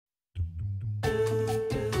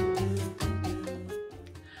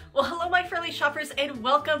my friendly shoppers, and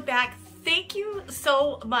welcome back. Thank you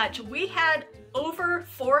so much. We had over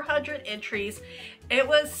 400 entries. It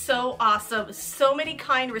was so awesome. So many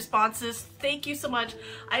kind responses. Thank you so much.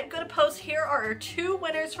 I'm going to post here are our 2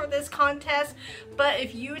 winners for this contest, but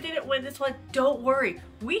if you didn't win this one, don't worry.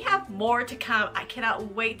 We have more to come. I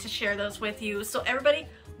cannot wait to share those with you. So everybody,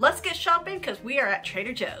 let's get shopping because we are at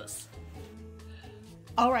Trader Joe's.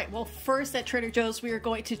 Alright, well first at Trader Joe's we are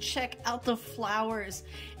going to check out the flowers.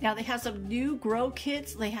 Now they have some new grow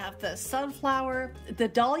kits. They have the sunflower, the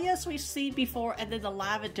dahlias we've seen before, and then the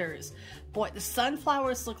lavenders. Boy, the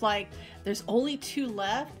sunflowers look like there's only 2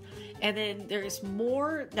 left. And then there's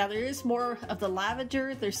more. Now there is more of the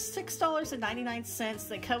lavender. There's $6.99.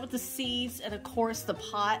 They come with the seeds and of course the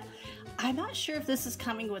pot. I'm not sure if this is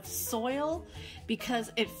coming with soil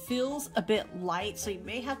because it feels a bit light, so you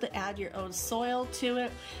may have to add your own soil to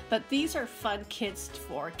it. But these are fun kits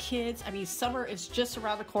for kids. I mean, summer is just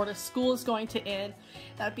around the corner. School is going to end.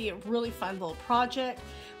 That'd be a really fun little project.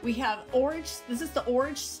 We have orange. This is the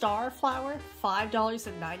orange star flower,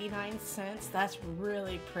 $5.99. That's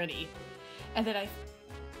really pretty. And then I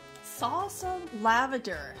saw some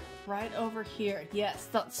lavender right over here. Yes,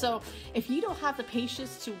 so if you don't have the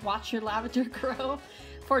patience to watch your lavender grow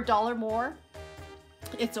for $1 more,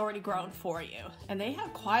 it's already grown for you. And they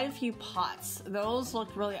have quite a few pots. Those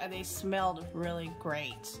look really, and they smelled really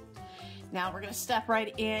great. Now we're going to step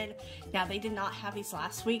right in. Now they did not have these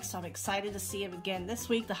last week, so I'm excited to see them again this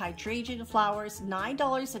week. The hydrangea flowers,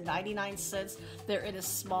 $9.99. They're in a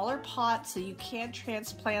smaller pot, so you can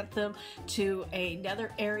transplant them to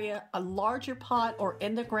another area, a larger pot, or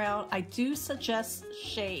in the ground. I do suggest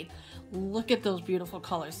shade. Look at those beautiful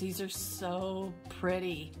colors. These are so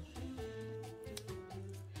pretty.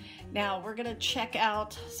 Now we're going to check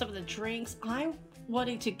out some of the drinks. I'm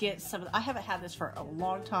wanting to get some of I haven't had this for a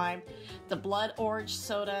long time. The blood orange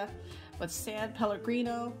soda with San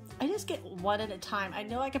Pellegrino. I just get one at a time. I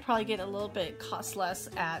know I could probably get a little bit cost less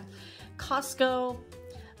at Costco,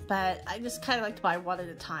 but I just kind of like to buy one at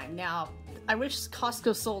a time. Now, I wish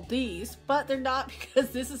Costco sold these, but they're not because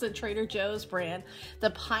this is a Trader Joe's brand. The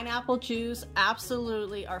pineapple juice,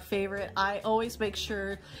 absolutely our favorite. I always make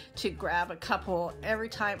sure to grab a couple every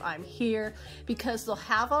time I'm here because they'll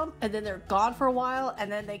have them and then they're gone for a while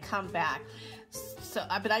and then they come back. So,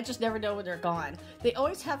 but I just never know when they're gone. They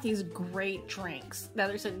always have these great drinks. Now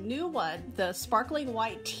there's a new one, the sparkling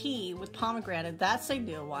white tea with pomegranate. That's a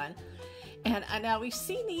new one. And now we've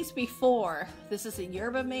seen these before. This is a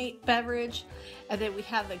yerba mate beverage, and then we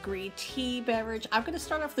have the green tea beverage. I'm going to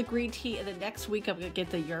start off the green tea, and the next week I'm going to get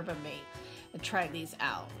the yerba mate and try these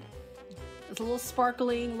out. It's a little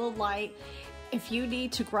sparkling, a little light. If you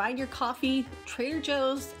need to grind your coffee, Trader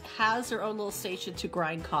Joe's has their own little station to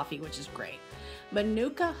grind coffee, which is great.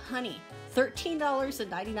 Manuka honey,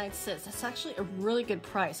 $13.99. That's actually a really good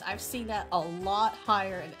price. I've seen that a lot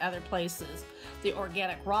higher in other places. The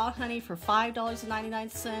organic raw honey for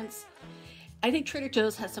 $5.99. I think Trader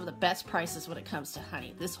Joe's has some of the best prices when it comes to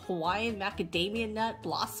honey. This Hawaiian macadamia nut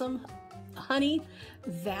blossom honey,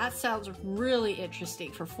 that sounds really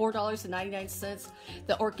interesting for $4.99.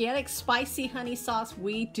 The organic spicy honey sauce,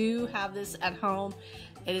 we do have this at home.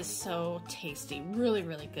 It is so tasty, really,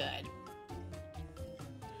 really good.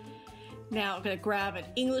 Now I'm going to grab an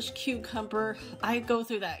English cucumber. I go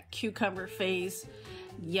through that cucumber phase.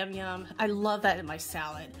 Yum yum. I love that in my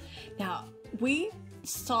salad. Now, we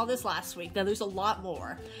saw this last week. Now, there's a lot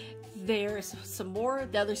more. There's some more.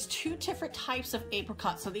 Now, there's 2 different types of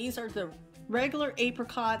apricots. So these are the regular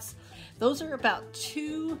apricots. Those are about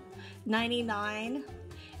 $2.99.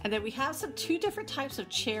 And then we have 2 different types of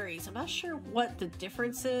cherries. I'm not sure what the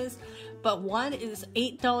difference is, but one is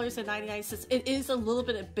 $8.99. It is a little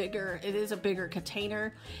bit bigger. It is a bigger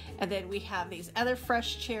container. And then we have these other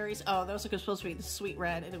fresh cherries. Oh, those are supposed to be the sweet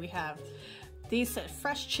red. And then we have these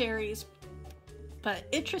fresh cherries. But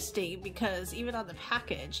interesting because even on the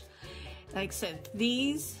package, like I said,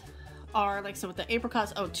 these are like, so with the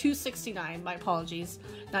apricots, oh, $2.69. My apologies,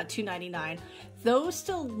 not $2.99. Those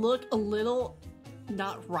still look a little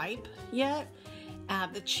not ripe yet.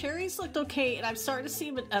 The cherries looked okay, and I'm starting to see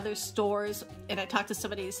them in other stores. And I talked to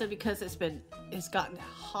somebody who said because it's gotten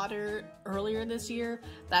hotter earlier this year,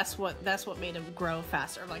 that's what made them grow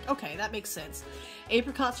faster. I'm like, okay, that makes sense.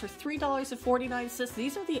 Apricots for $3.49.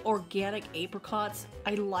 These are the organic apricots.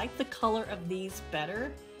 I like the color of these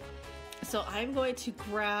better, so I'm going to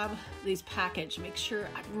grab these packaged. Make sure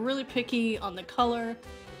I'm really picky on the color.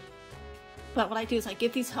 But what I do is I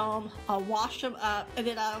get these home, I'll wash them up, and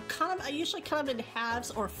then I usually cut them in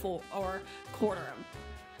halves or quarter them.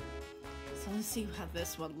 So let's see how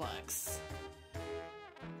this one looks.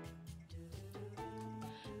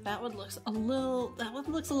 That one looks a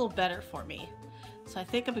little better for me. So I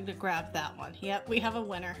think I'm going to grab that one. Yep, we have a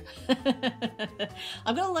winner.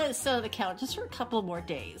 I'm going to let it sit on the counter just for a couple more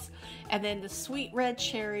days. And then the sweet red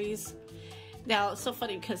cherries. Now, it's so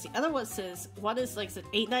funny because the other one says, one is like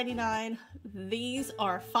 $8.99. These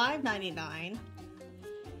are $5.99.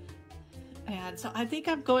 And so I think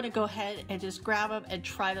I'm going to go ahead and just grab them and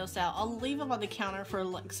try those out. I'll leave them on the counter for,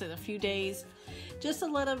 like I said, a few days just to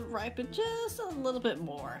let them ripen just a little bit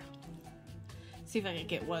more. See if I can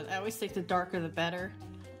get one. I always think the darker the better.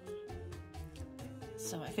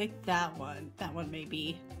 So I think that one may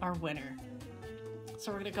be our winner.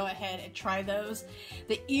 So we're gonna go ahead and try those.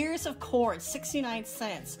 The ears of corn, 69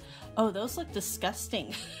 cents. Oh, those look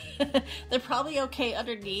disgusting. They're probably okay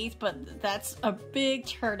underneath, but that's a big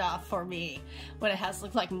turnoff for me when it has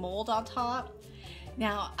looked like mold on top.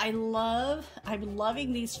 Now I'm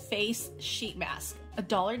loving these face sheet masks.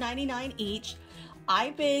 $1.99 each.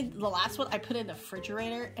 The last one I put in the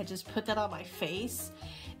refrigerator and just put that on my face,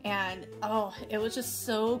 and oh, it was just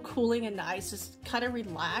so cooling and nice. Just kind of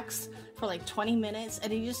relax for like 20 minutes,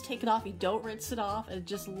 and then you just take it off. You don't rinse it off, and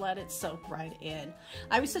just let it soak right in.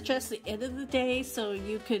 I would suggest the end of the day so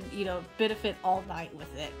you could, benefit all night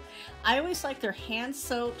with it. I always like their hand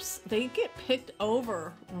soaps. They get picked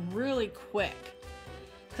over really quick.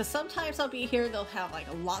 Because sometimes I'll be here, they'll have like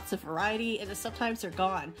lots of variety, and then sometimes they're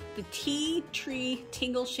gone. The Tea Tree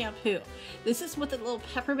Tingle Shampoo. This is with a little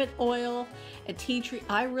peppermint oil and tea tree.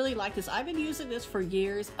 I really like this. I've been using this for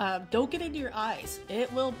years. Don't get into your eyes. It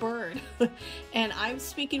will burn. And I'm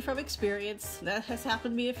speaking from experience. That has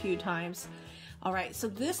happened to me a few times. All right, so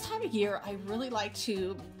this time of year, I really like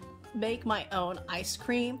to make my own ice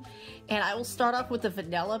cream. And I will start off with the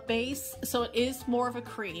vanilla base. So it is more of a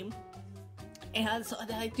cream. And so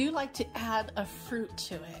I do like to add a fruit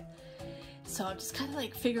to it. So I'm just kind of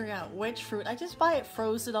like figuring out which fruit. I just buy it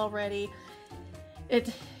frozen already.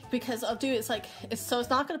 Because I'll do it's not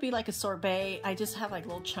going to be like a sorbet. I just have like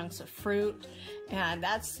little chunks of fruit, and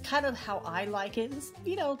that's kind of how I like it. It's,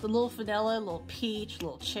 the little vanilla, little peach,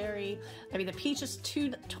 little cherry. I mean, the peach is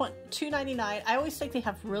 $2.99. I always think they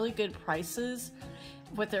have really good prices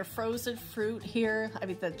with their frozen fruit here. I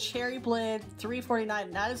mean, the cherry blend,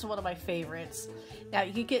 $3.49. That is one of my favorites. Now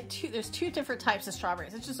you can get there's two different types of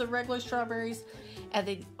strawberries. It's just the regular strawberries and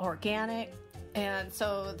the organic. And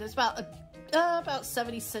so there's about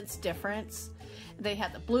 70 cents difference. They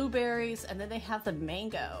have the blueberries, and then they have the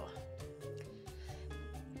mango.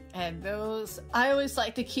 And those, I always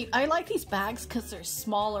like to keep, I like these bags because they're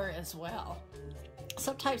smaller as well.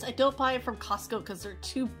 Sometimes I don't buy it from Costco because they're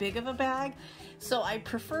too big of a bag. So I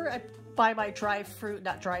buy my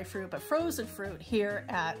but frozen fruit here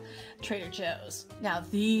at Trader Joe's. Now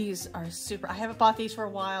these are super, I haven't bought these for a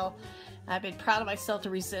while. I've been proud of myself to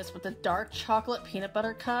resist with the dark chocolate peanut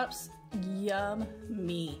butter cups.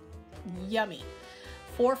 Yummy. Yummy.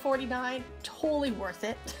 $4.49, totally worth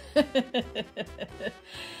it.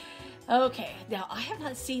 Okay, now I have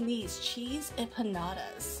not seen these cheese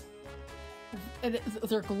empanadas.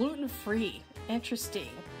 They're gluten-free. Interesting.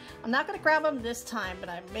 I'm not going to grab them this time, but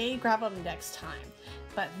I may grab them next time.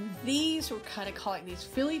 But these we're kind of calling these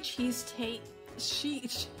Philly cheesecake.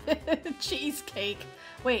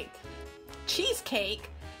 Wait, cheesecake,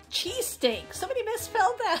 cheesesteak. Somebody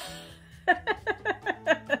misspelled that.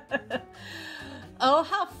 Oh,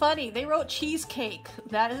 how funny. They wrote cheesecake.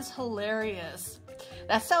 That is hilarious.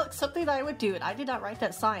 That sounds like something I would do, and I did not write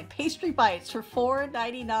that sign. Pastry bites for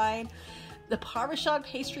 $4.99. The Parmesan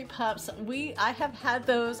pastry pups, I have had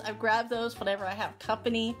those. I've grabbed those whenever I have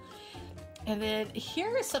company. And then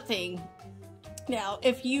here is something. Now,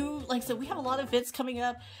 if you, like I said, we have a lot of events coming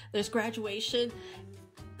up. There's graduation.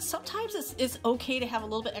 Sometimes it's okay to have a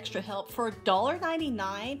little bit extra help. For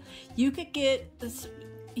 $1.99, you could get this.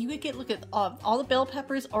 You could get, look at all the bell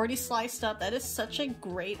peppers already sliced up. That is such a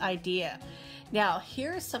great idea. Now,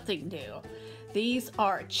 here's something new. These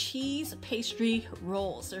are cheese pastry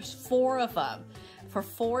rolls. There's 4 of them for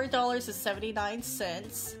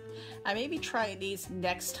 $4.79. I may be trying these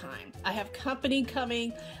next time. I have company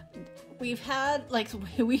coming. We've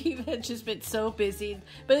just been so busy,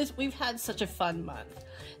 but we've had such a fun month.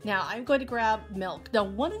 Now I'm going to grab milk. Now,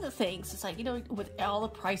 one of the things is with all the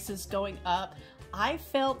prices going up, I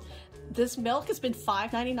felt this milk has been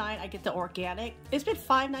 $5.99. I get the organic. It's been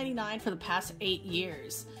 $5.99 for the past 8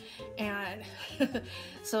 years. And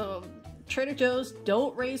so Trader Joe's,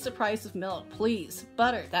 don't raise the price of milk, please.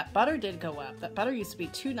 Butter, that butter did go up. That butter used to be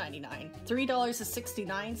 $2.99,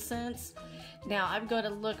 $3.69. Now I'm going to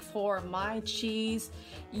look for my cheese.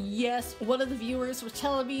 Yes, one of the viewers was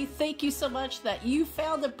telling me, thank you so much that you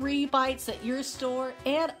found the Brie Bites at your store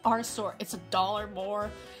and our store. It's $1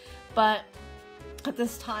 more, but at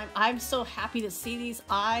this time, I'm so happy to see these.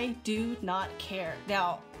 I do not care.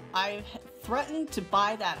 Now, I threatened to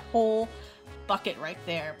buy that whole bucket right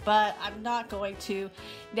there, but I'm not going to.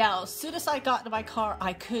 Now, as soon as I got into my car,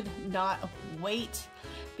 I could not wait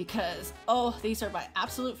because, oh, these are my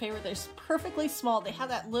absolute favorite. They're perfectly small. They have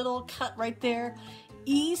that little cut right there.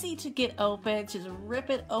 Easy to get open. Just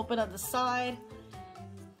rip it open on the side.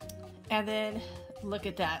 And then, look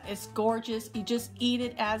at that. It's gorgeous. You just eat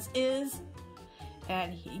it as is.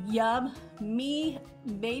 And yum, me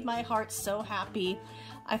made my heart so happy.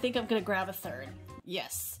 I think I'm gonna grab a third.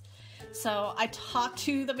 Yes. So I talked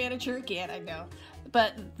to the manager again, I know,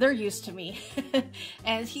 but they're used to me.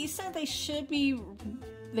 And he said they should be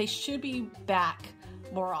back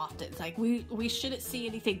more often. It's like we shouldn't see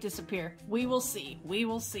anything disappear. We will see. We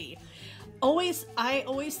will see. I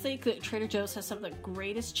always think that Trader Joe's has some of the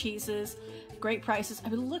greatest cheeses, great prices. I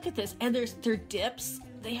mean, look at this, and their dips.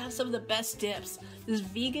 They have some of the best dips. This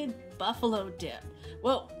vegan buffalo dip.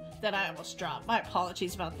 Whoa, that I almost dropped. My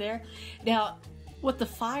apologies about there. Now, with the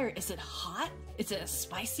fire, is it hot? Is it a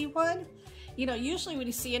spicy one? You know, usually when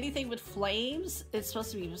you see anything with flames, it's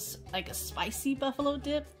supposed to be like a spicy buffalo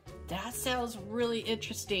dip. That sounds really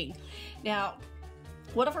interesting. Now,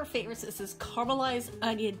 one of our favorites is this caramelized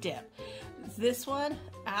onion dip. This one,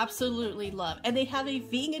 absolutely love. And they have a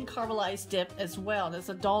vegan caramelized dip as well. There's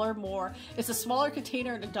 $1 more. It's a smaller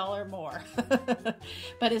container and $1 more.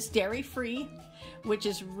 But it's dairy free, which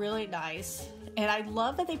is really nice. And I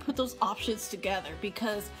love that they put those options together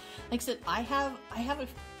because, like I said, I have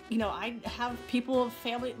people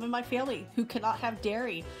in my family who cannot have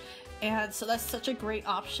dairy. And so that's such a great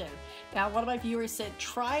option. Now, one of my viewers said,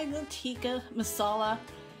 try the tikka masala.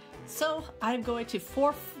 So I'm going to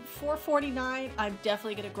 $4.49. I'm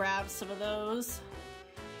definitely going to grab some of those.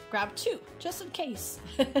 Grab 2, just in case.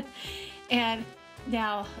 And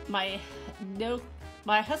now my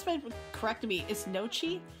husband corrected me. It's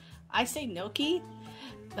nochi. I say gnocchi.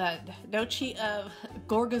 Nochi of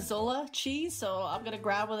Gorgonzola cheese. So I'm going to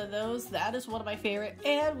grab one of those. That is one of my favorite.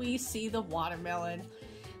 And we see the watermelon.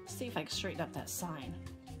 Let's see if I can straighten up that sign.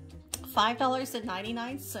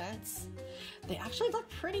 $5.99. They actually look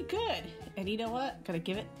pretty good. And you know what? I'm gonna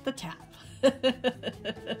give it the tap.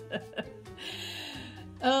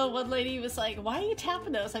 Oh, one lady was like, why are you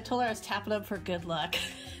tapping those? I told her I was tapping them for good luck.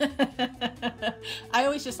 I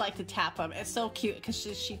always just like to tap them. It's so cute because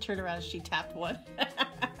she turned around and she tapped one.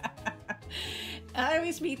 I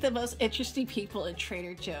always meet the most interesting people in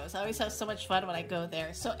Trader Joe's. I always have so much fun when I go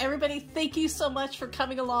there. So everybody, thank you so much for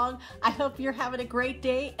coming along. I hope you're having a great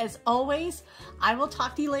day. As always, I will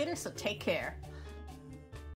talk to you later, so take care.